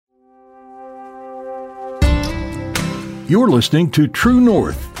You're listening to True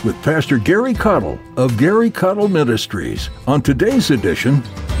North with Pastor Gary Caudill of Gary Caudill Ministries. On today's edition,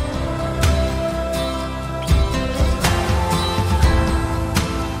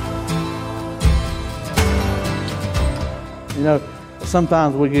 you know,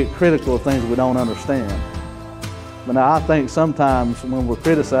 sometimes we get critical of things we don't understand. But now I think sometimes when we're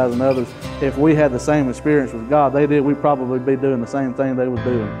criticizing others, if we had the same experience with God they did, we'd probably be doing the same thing they were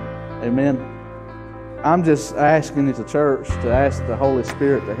doing. Amen? I'm just asking you, the church, to ask the Holy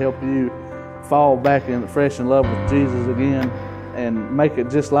Spirit to help you fall back in fresh in love with Jesus again and make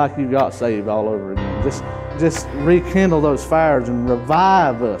it just like you got saved all over again. Just rekindle those fires and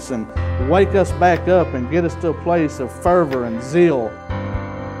revive us and wake us back up and get us to a place of fervor and zeal.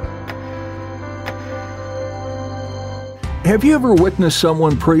 have you ever witnessed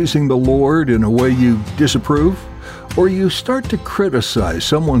someone praising the Lord in a way you disapprove? Or you start to criticize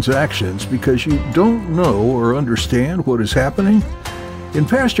someone's actions because you don't know or understand what is happening? In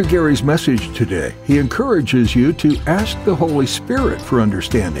Pastor Gary's message today, he encourages you to ask the Holy Spirit for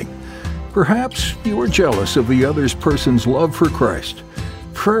understanding. Perhaps you are jealous of the other person's love for Christ.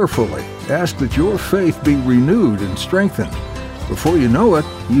 Prayerfully ask that your faith be renewed and strengthened. Before you know it,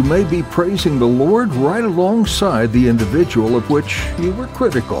 you may be praising the Lord right alongside the individual of which you were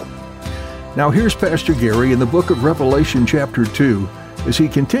critical. Now here's Pastor Gary in the book of Revelation chapter 2 as he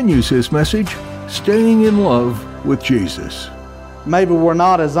continues his message, Staying in Love with Jesus. Maybe we're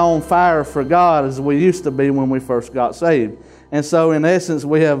not as on fire for God as we used to be when we first got saved. And so in essence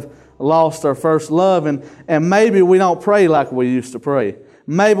we have lost our first love, and maybe we don't pray like we used to pray.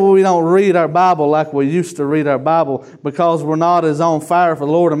 Maybe we don't read our Bible like we used to read our Bible because we're not as on fire for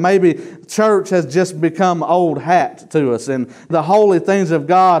the Lord. And maybe church has just become old hat to us, and the holy things of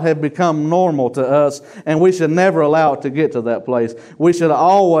God have become normal to us, and we should never allow it to get to that place. We should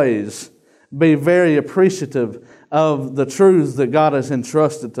always be very appreciative of the truths that God has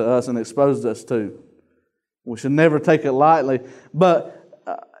entrusted to us and exposed us to. We should never take it lightly. But,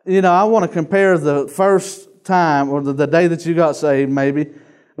 I want to compare the first time, or the day that you got saved maybe,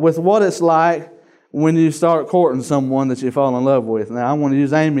 with what it's like when you start courting someone that you fall in love with. Now I want to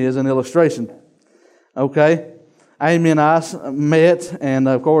use Amy as an illustration. Okay? Amy and I met, and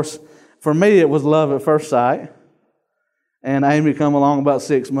of course for me it was love at first sight. And Amy come along about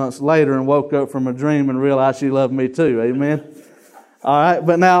 6 months later and woke up from a dream and realized she loved me too. Amen? All right,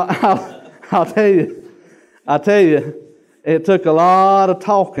 but now I'll tell you, it took a lot of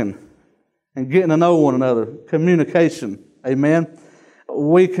talking and getting to know one another. Communication. Amen?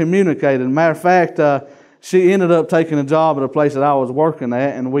 We communicated. Matter of fact, she ended up taking a job at a place that I was working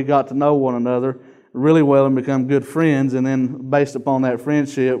at, and we got to know one another really well and become good friends. And then based upon that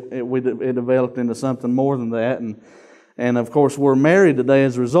friendship, it developed into something more than that. And of course, we're married today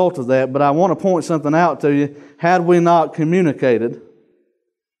as a result of that. But I want to point something out to you. Had we not communicated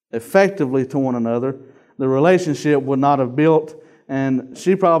effectively to one another, the relationship would not have built, and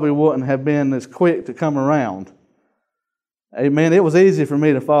she probably wouldn't have been as quick to come around. Amen. It was easy for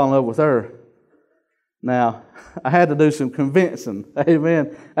me to fall in love with her. Now, I had to do some convincing.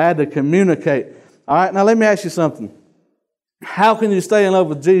 Amen. I had to communicate. All right, now let me ask you something. How can you stay in love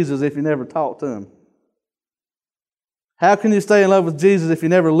with Jesus if you never talk to Him? How can you stay in love with Jesus if you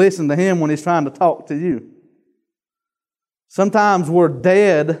never listen to Him when He's trying to talk to you? Sometimes we're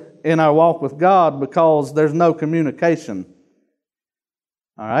dead in our walk with God because there's no communication.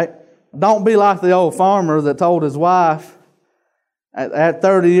 All right? Don't be like the old farmer that told his wife, at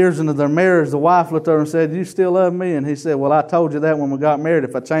 30 years into their marriage, the wife looked over and said, "You still love me?" And he said, "Well, I told you that when we got married.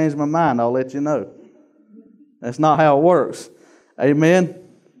 If I change my mind, I'll let you know." That's not how it works. Amen?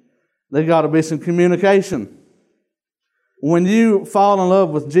 There's got to be some communication. When you fall in love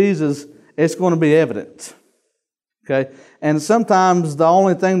with Jesus, it's going to be evident. Okay? And sometimes the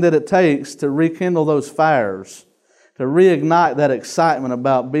only thing that it takes to rekindle those fires, to reignite that excitement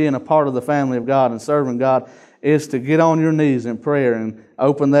about being a part of the family of God and serving God, is to get on your knees in prayer and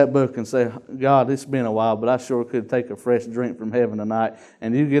open that book and say, "God, it's been a while, but I sure could take a fresh drink from heaven tonight."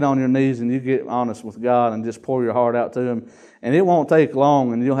 And you get on your knees and you get honest with God and just pour your heart out to Him. And it won't take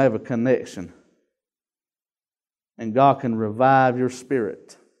long and you'll have a connection. And God can revive your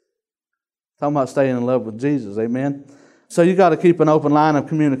spirit. Talking about staying in love with Jesus, amen? So you got to keep an open line of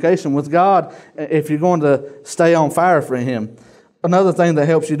communication with God if you're going to stay on fire for Him. Another thing that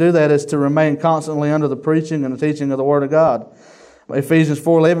helps you do that is to remain constantly under the preaching and the teaching of the Word of God. Ephesians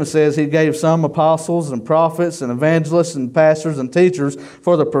 4:11 says He gave some apostles and prophets and evangelists and pastors and teachers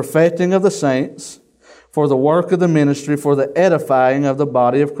for the perfecting of the saints, for the work of the ministry, for the edifying of the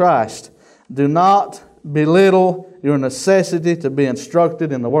body of Christ. Do not belittle your necessity to be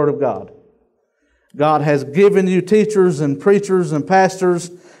instructed in the Word of God. God has given you teachers and preachers and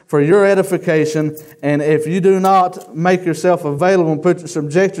pastors for your edification, and if you do not make yourself available and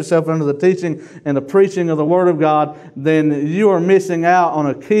subject yourself under the teaching and the preaching of the Word of God, then you are missing out on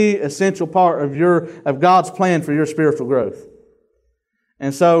a key, essential part of God's plan for your spiritual growth.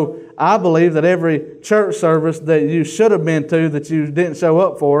 And so I believe that every church service that you should have been to that you didn't show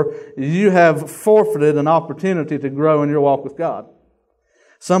up for, you have forfeited an opportunity to grow in your walk with God.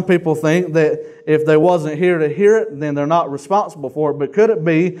 Some people think that if they wasn't here to hear it, then they're not responsible for it. But could it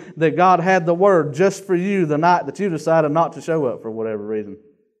be that God had the Word just for you the night that you decided not to show up for whatever reason?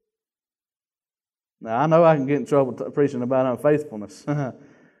 Now, I know I can get in trouble preaching about unfaithfulness.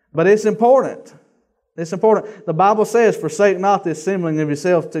 But it's important. It's important. The Bible says, forsake not the assembling of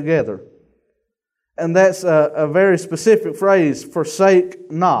yourselves together. And that's a very specific phrase,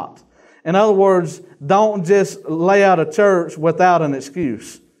 forsake not. In other words, don't just lay out a church without an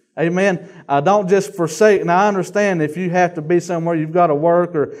excuse. Amen? Don't just forsake. Now, I understand if you have to be somewhere, you've got to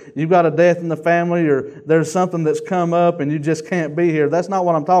work, or you've got a death in the family, or there's something that's come up and you just can't be here. That's not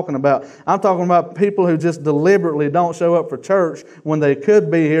what I'm talking about. I'm talking about people who just deliberately don't show up for church when they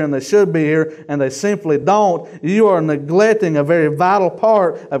could be here and they should be here, and they simply don't. You are neglecting a very vital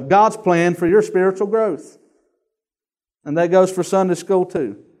part of God's plan for your spiritual growth. And that goes for Sunday school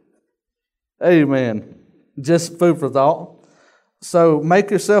too. Amen. Just food for thought. So make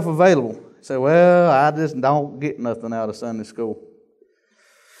yourself available. Say, well, I just don't get nothing out of Sunday school.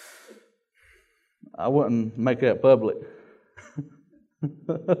 I wouldn't make that public.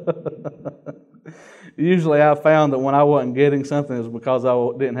 Usually I found that when I wasn't getting something, it was because I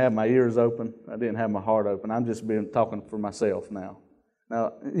didn't have my ears open. I didn't have my heart open. I'm just talking for myself now.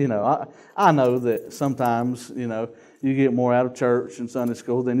 Now, I know that sometimes, you get more out of church and Sunday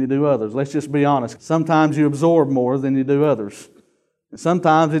school than you do others. Let's just be honest. Sometimes you absorb more than you do others. And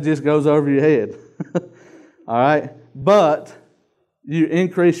sometimes it just goes over your head. All right? But you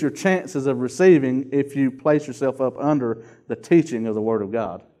increase your chances of receiving if you place yourself up under the teaching of the Word of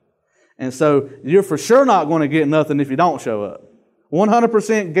God. And so you're for sure not going to get nothing if you don't show up.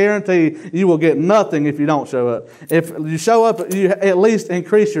 100% guarantee you will get nothing if you don't show up. If you show up, you at least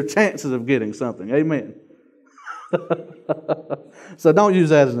increase your chances of getting something. Amen. So don't use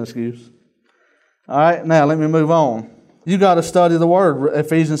that as an excuse. All right, now let me move on. You got to study the Word.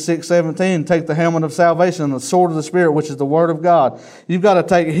 Ephesians 6:17, take the helmet of salvation and the sword of the Spirit, which is the Word of God. You've got to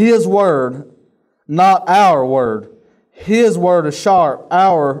take His Word, not our word. His Word is sharp.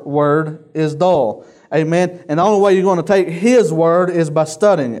 Our word is dull. Amen. And the only way you're going to take His Word is by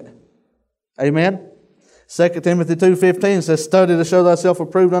studying it. Amen. 2 Timothy 2:15 says, study to show thyself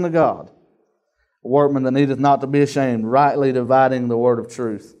approved unto God, a workman that needeth not to be ashamed, rightly dividing the word of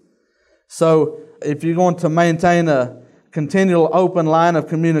truth. So, if you're going to maintain a continual open line of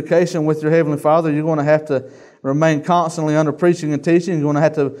communication with your Heavenly Father, you're going to have to remain constantly under preaching and teaching. You're going to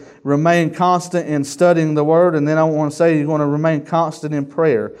have to remain constant in studying the Word. And then I want to say you're going to remain constant in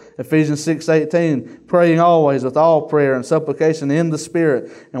prayer. Ephesians 6:18, praying always with all prayer and supplication in the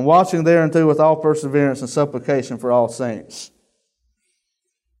Spirit, and watching thereunto with all perseverance and supplication for all saints.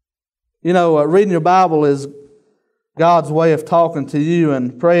 Reading your Bible is God's way of talking to you,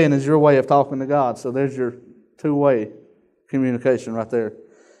 and praying is your way of talking to God. So there's your two-way communication right there.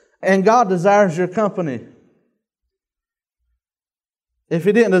 And God desires your company. If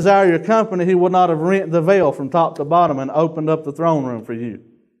He didn't desire your company, He would not have rent the veil from top to bottom and opened up the throne room for you.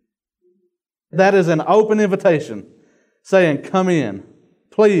 That is an open invitation saying, come in.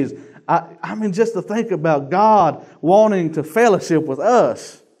 Please. I mean, just to think about God wanting to fellowship with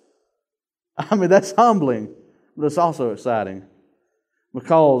us. I mean, that's humbling, but it's also exciting.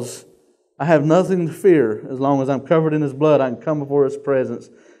 Because I have nothing to fear as long as I'm covered in His blood. I can come before His presence.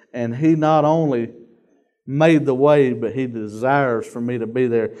 And He not only made the way, but He desires for me to be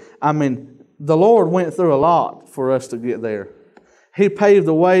there. I mean, the Lord went through a lot for us to get there. He paved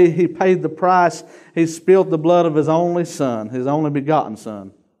the way. He paid the price. He spilled the blood of His only Son, His only begotten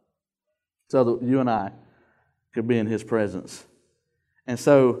Son, so that you and I could be in His presence. And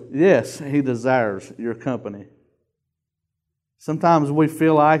so, yes, He desires your company. Sometimes we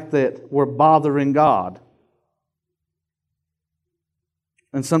feel like that we're bothering God.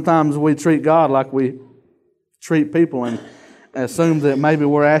 And sometimes we treat God like we treat people and assume that maybe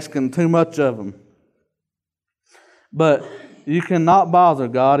we're asking too much of Him. But you cannot bother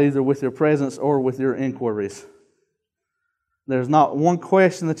God either with your presence or with your inquiries. There's not one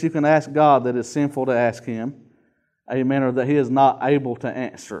question that you can ask God that is sinful to ask Him. Amen. Or that He is not able to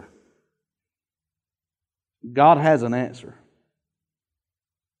answer. God has an answer.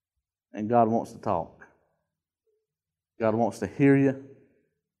 And God wants to talk. God wants to hear you.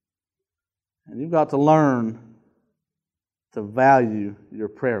 And you've got to learn to value your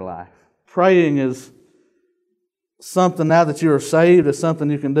prayer life. Praying is something, now that you are saved, is something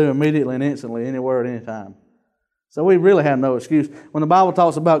you can do immediately and instantly, anywhere at any time. So we really have no excuse. When the Bible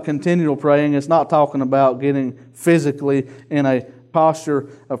talks about continual praying, it's not talking about getting physically in a posture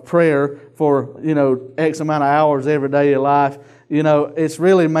of prayer for, X amount of hours every day of your life. It's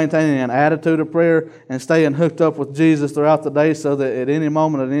really maintaining an attitude of prayer and staying hooked up with Jesus throughout the day so that at any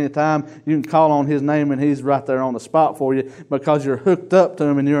moment, at any time, you can call on His name and He's right there on the spot for you because you're hooked up to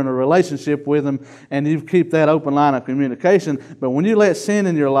Him and you're in a relationship with Him and you keep that open line of communication. But when you let sin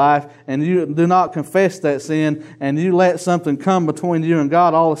in your life and you do not confess that sin and you let something come between you and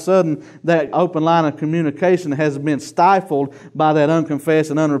God, all of a sudden that open line of communication has been stifled by that unconfessed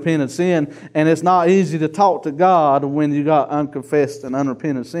and unrepented sin, and it's not easy to talk to God when you got unconfessed and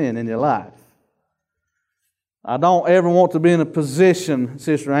unrepentant sin in your life. I don't ever want to be in a position,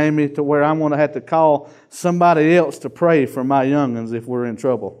 Sister Amy, to where I'm going to have to call somebody else to pray for my young'uns if we're in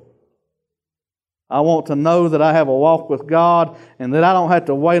trouble. I want to know that I have a walk with God and that I don't have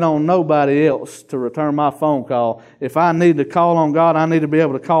to wait on nobody else to return my phone call. If I need to call on God, I need to be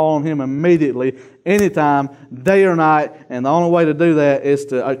able to call on Him immediately, anytime, day or night. And the only way to do that is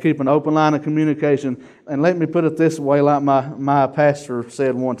to keep an open line of communication. And let me put it this way, like my pastor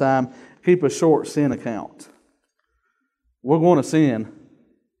said one time, keep a short sin account. We're going to sin.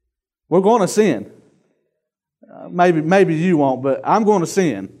 We're going to sin. Maybe you won't, but I'm going to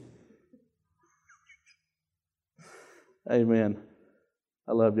sin. Amen.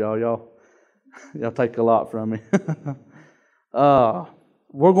 I love y'all. Y'all take a lot from me.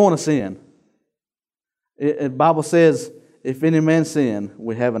 We're going to sin. The Bible says, if any man sin,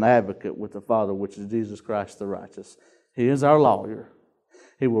 we have an advocate with the Father, which is Jesus Christ the righteous. He is our lawyer.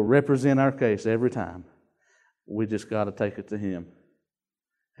 He will represent our case every time. We just got to take it to Him.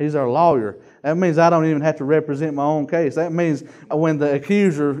 He's our lawyer. That means I don't even have to represent my own case. That means when the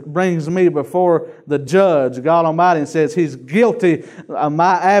accuser brings me before the judge, God Almighty, and says he's guilty,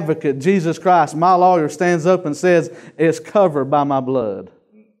 my advocate, Jesus Christ, my lawyer, stands up and says, it's covered by my blood.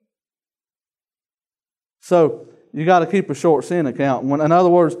 So you got to keep a short sin account. In other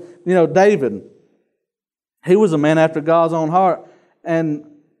words, David, he was a man after God's own heart. And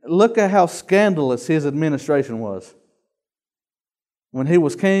look at how scandalous his administration was. When he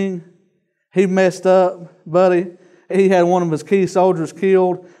was king, he messed up, buddy. He had one of his key soldiers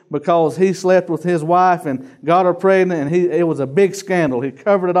killed because he slept with his wife and got her pregnant, and it was a big scandal. He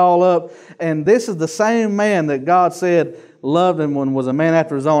covered it all up. And this is the same man that God said loved him and was a man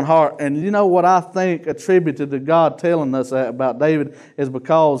after His own heart. And you know what I think attributed to God telling us that about David is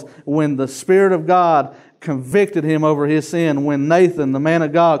because when the Spirit of God convicted him over his sin, when Nathan, the man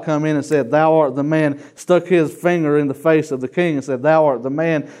of God, come in and said, "Thou art the man," stuck his finger in the face of the king and said, "Thou art the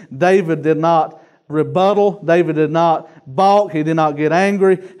man," David did not rebuttal. David did not balk. He did not get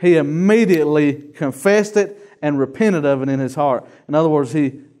angry. He immediately confessed it and repented of it in his heart. In other words,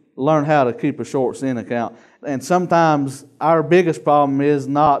 he learned how to keep a short sin account. And sometimes our biggest problem is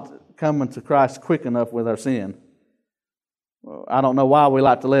not coming to Christ quick enough with our sin. I don't know why we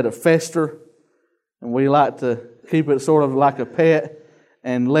like to let it fester, and we like to keep it sort of like a pet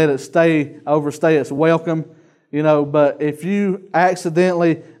and let it overstay its welcome. But if you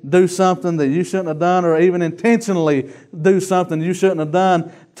accidentally do something that you shouldn't have done, or even intentionally do something you shouldn't have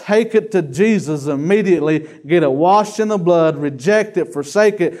done, take it to Jesus immediately, get it washed in the blood, reject it,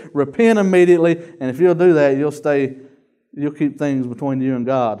 forsake it, repent immediately, and if you'll do that, you'll keep things between you and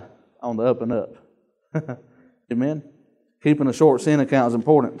God on the up and up. Amen? Keeping a short sin account is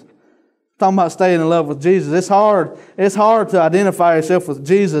important. Talking about staying in love with Jesus. It's hard to identify yourself with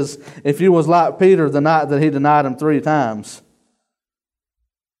Jesus if you was like Peter the night that he denied Him 3 times.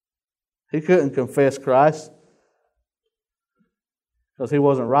 He couldn't confess Christ because he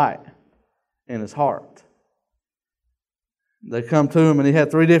wasn't right in his heart. They come to him and he had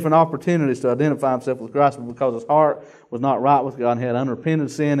 3 different opportunities to identify himself with Christ, but because his heart was not right with God and he had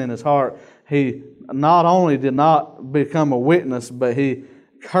unrepented sin in his heart, he not only did not become a witness, but he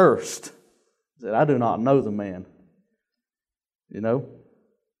cursed. He said, "I do not know the man." In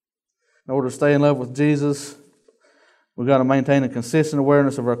order to stay in love with Jesus, we've got to maintain a consistent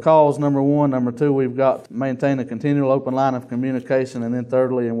awareness of our cause, number 1. Number 2, we've got to maintain a continual open line of communication. And then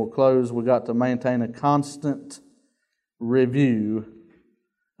thirdly, and we'll close, we've got to maintain a constant review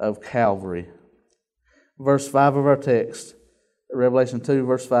of Calvary. Verse 5 of our text, Revelation 2,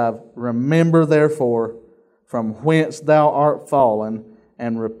 verse 5, "Remember therefore from whence thou art fallen,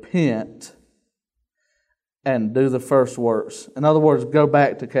 and repent, and do the first works." In other words, go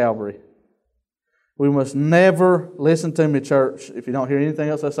back to Calvary. We must never, listen to me, church. If you don't hear anything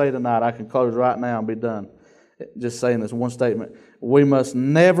else I say tonight, I can close right now and be done. Just saying this one statement. We must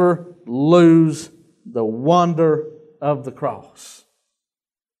never lose the wonder of the cross.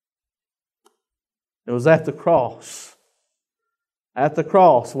 It was at the cross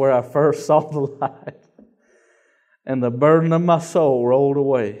where I first saw the light, and the burden of my soul rolled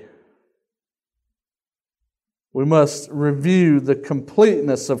away. We must review the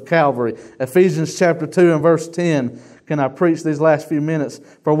completeness of Calvary. Ephesians chapter 2 and verse 10. Can I preach these last few minutes?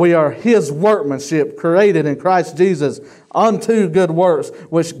 For we are His workmanship, created in Christ Jesus unto good works,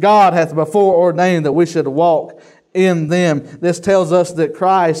 which God hath before ordained that we should walk in them. This tells us that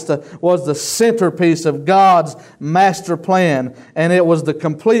Christ was the centerpiece of God's master plan, and it was the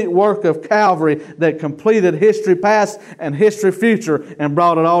complete work of Calvary that completed history past and history future and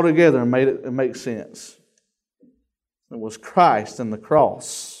brought it all together and made it make sense. It was Christ and the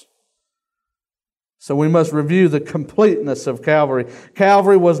cross. So we must review the completeness of Calvary.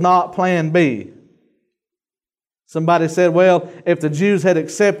 Calvary was not plan B. Somebody said, well, if the Jews had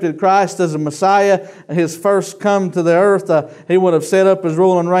accepted Christ as a Messiah, His first come to the earth, He would have set up His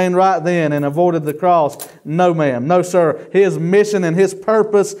rule and reign right then and avoided the cross. No, ma'am. No, sir. His mission and His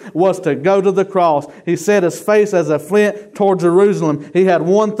purpose was to go to the cross. He set His face as a flint toward Jerusalem. He had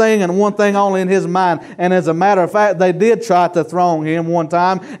one thing and one thing only in His mind. And as a matter of fact, they did try to throne Him one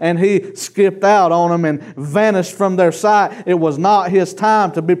time, and He skipped out on them and vanished from their sight. It was not His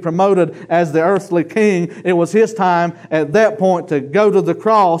time to be promoted as the earthly king. It was His time at that point to go to the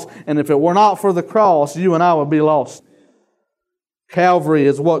cross, and if it were not for the cross, you and I would be lost. Calvary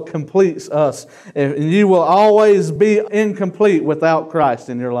is what completes us. And you will always be incomplete without Christ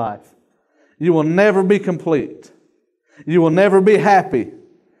in your life. You will never be complete. You will never be happy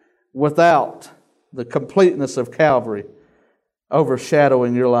without the completeness of Calvary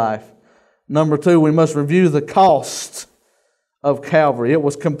overshadowing your life. Number 2, we must review the cost of Calvary. It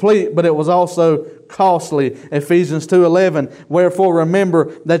was complete, but it was also costly. Ephesians 2:11, wherefore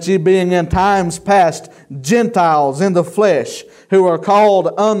remember that ye being in times past Gentiles in the flesh, who are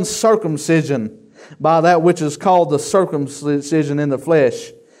called uncircumcision by that which is called the circumcision in the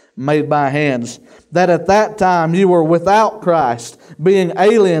flesh, made by hands, that at that time you were without Christ, being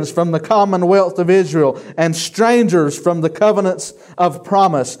aliens from the commonwealth of Israel, and strangers from the covenants of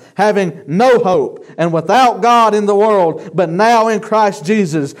promise, having no hope, and without God in the world, but now in Christ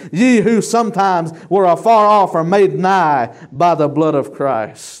Jesus, ye who sometimes were afar off are made nigh by the blood of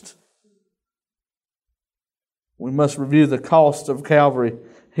Christ. We must review the cost of Calvary.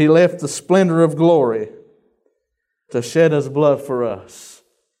 He left the splendor of glory to shed His blood for us.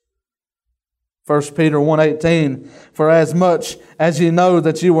 1 Peter 1:18, for as much as ye know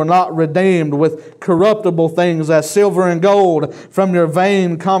that you were not redeemed with corruptible things as silver and gold from your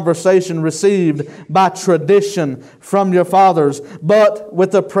vain conversation received by tradition from your fathers, but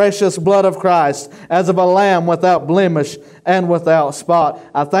with the precious blood of Christ, as of a lamb without blemish and without spot.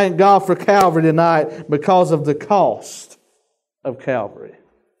 I thank God for Calvary tonight because of the cost of Calvary.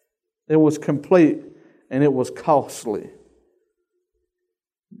 It was complete and it was costly.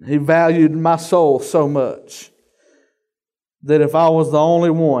 He valued my soul so much that if I was the only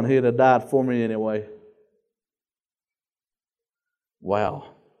one, He'd have died for me anyway. Wow.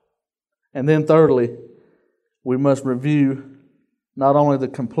 And then thirdly, we must review not only the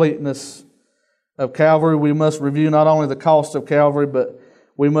completeness of Calvary, we must review not only the cost of Calvary, but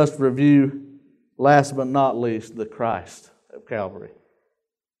we must review, last but not least, the Christ of Calvary.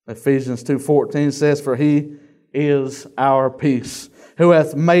 Ephesians 2:14 says, for He is our peace, who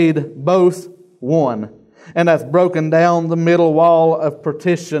hath made both one, and hath broken down the middle wall of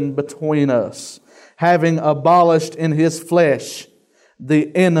partition between us, having abolished in His flesh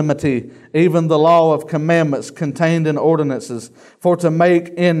the enmity, even the law of commandments contained in ordinances, for to make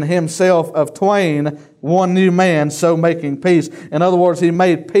in Himself of twain one new man, so making peace. In other words, He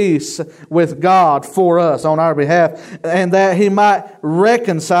made peace with God for us on our behalf, and that He might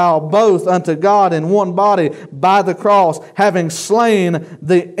reconcile both unto God in one body by the cross, having slain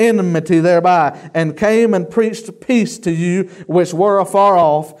the enmity thereby, and came and preached peace to you which were afar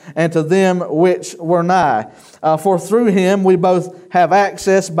off, and to them which were nigh. For through Him we both have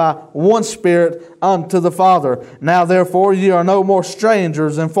access by one Spirit unto the Father. Now therefore ye are no more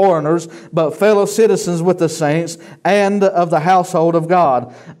strangers and foreigners, but fellow citizens with the saints and of the household of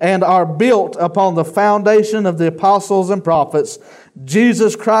God, and are built upon the foundation of the apostles and prophets,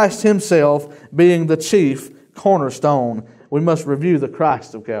 Jesus Christ Himself being the chief cornerstone. We must review the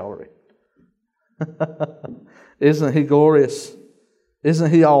Christ of Calvary. Isn't He glorious?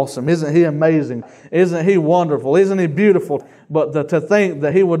 Isn't He awesome? Isn't He amazing? Isn't He wonderful? Isn't He beautiful? But to think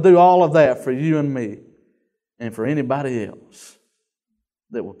that He would do all of that for you and me and for anybody else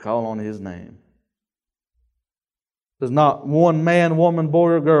that will call on His name. There's not one man, woman, boy,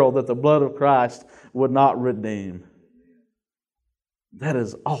 or girl that the blood of Christ would not redeem. That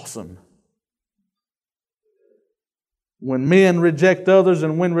is awesome. When men reject others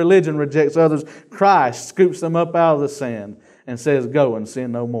and when religion rejects others, Christ scoops them up out of the sand and says, go and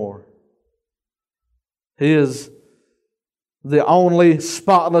sin no more. He is the only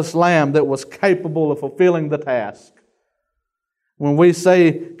spotless lamb that was capable of fulfilling the task. When we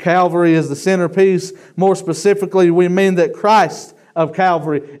say Calvary is the centerpiece, more specifically, we mean that Christ of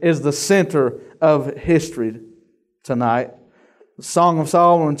Calvary is the center of history tonight. The Song of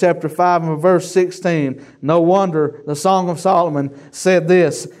Solomon, chapter 5 and verse 16. No wonder the Song of Solomon said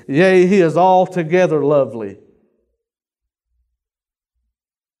this, yea, He is altogether lovely.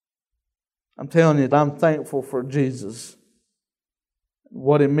 I'm telling you, I'm thankful for Jesus.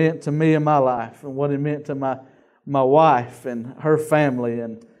 What He meant to me in my life and what He meant to my wife and her family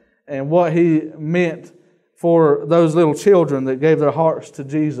and what He meant for those little children that gave their hearts to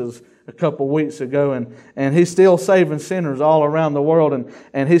Jesus a couple weeks ago. And He's still saving sinners all around the world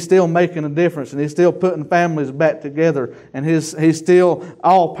and He's still making a difference and He's still putting families back together and He's still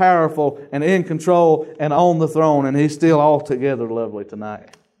all powerful and in control and on the throne and He's still altogether lovely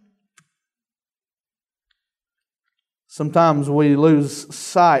tonight. Sometimes we lose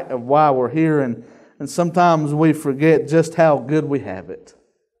sight of why we're here and sometimes we forget just how good we have it.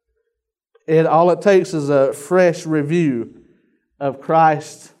 All it takes is a fresh review of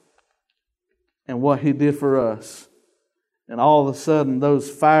Christ and what He did for us. And all of a sudden those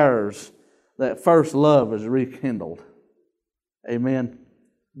fires, that first love is rekindled. Amen.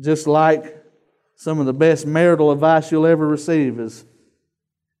 Just like some of the best marital advice you'll ever receive is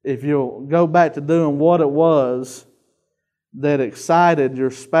if you'll go back to doing what it was that excited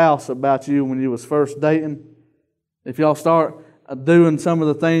your spouse about you when you was first dating, if y'all start doing some of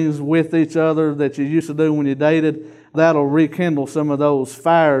the things with each other that you used to do when you dated, that'll rekindle some of those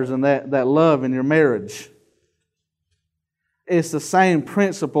fires and that love in your marriage. It's the same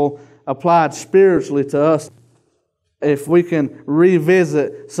principle applied spiritually to us. If we can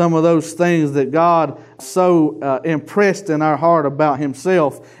revisit some of those things that God so impressed in our heart about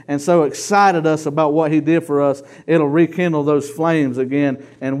Himself and so excited us about what He did for us, it'll rekindle those flames again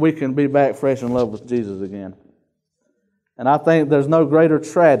and we can be back fresh in love with Jesus again. And I think there's no greater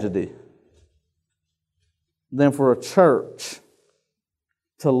tragedy than for a church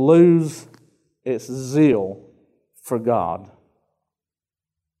to lose its zeal for God.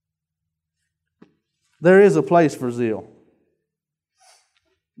 There is a place for zeal.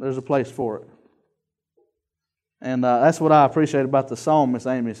 There's a place for it. And that's what I appreciate about the song Miss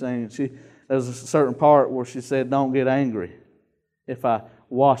Amy sings. There's a certain part where she said, don't get angry if I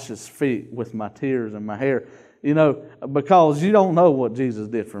wash His feet with my tears and my hair. You know, because you don't know what Jesus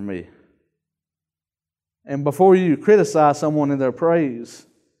did for me. And before you criticize someone in their praise,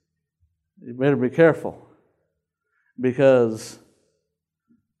 you better be careful. Because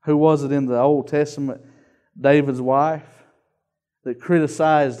who was it in the Old Testament? David's wife that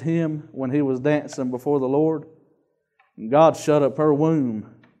criticized him when he was dancing before the Lord. And God shut up her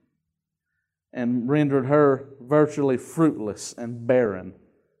womb and rendered her virtually fruitless and barren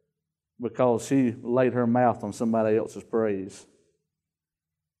because she laid her mouth on somebody else's praise.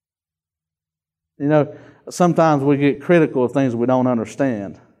 You know, sometimes we get critical of things we don't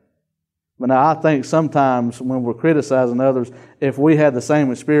understand. But now I think sometimes when we're criticizing others, if we had the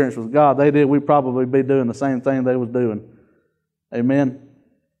same experience with God they did, we'd probably be doing the same thing they was doing. Amen?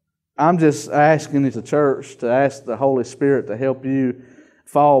 I'm just asking you, the church, to ask the Holy Spirit to help you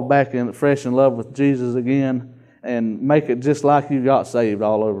fall back in fresh in love with Jesus again and make it just like you got saved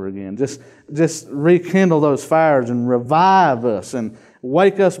all over again. Just rekindle those fires and revive us and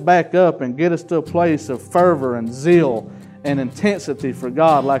wake us back up and get us to a place of fervor and zeal and intensity for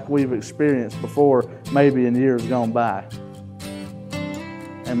God like we've experienced before, maybe in years gone by.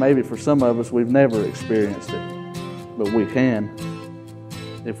 And maybe for some of us, we've never experienced it. But we can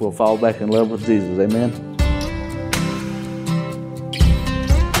if we'll fall back in love with Jesus. Amen?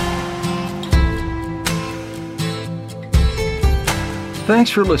 Thanks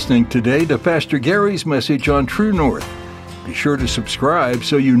for listening today to Pastor Gary's message on True North. Be sure to subscribe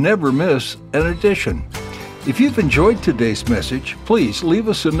so you never miss an edition. If you've enjoyed today's message, please leave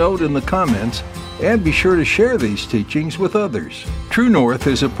us a note in the comments and be sure to share these teachings with others. True North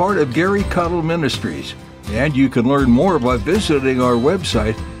is a part of Gary Caudill Ministries, and you can learn more by visiting our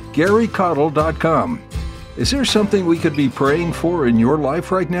website, garycaudill.com. Is there something we could be praying for in your life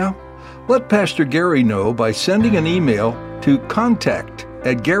right now? Let Pastor Gary know by sending an email to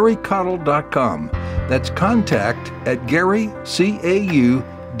contact@garycaudill.com. That's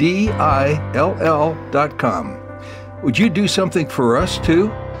contact@GaryCaudill.com. Would you do something for us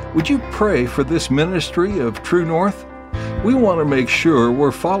too? Would you pray for this ministry of True North? We want to make sure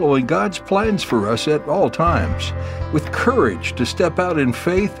we're following God's plans for us at all times, with courage to step out in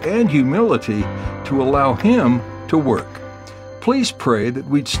faith and humility to allow Him to work. Please pray that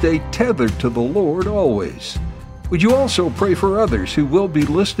we'd stay tethered to the Lord always. Would you also pray for others who will be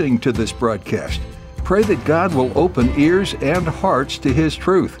listening to this broadcast? Pray that God will open ears and hearts to His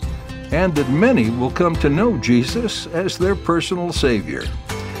truth, and that many will come to know Jesus as their personal Savior.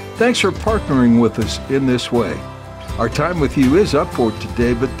 Thanks for partnering with us in this way. Our time with you is up for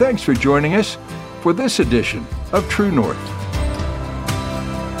today, but thanks for joining us for this edition of True North.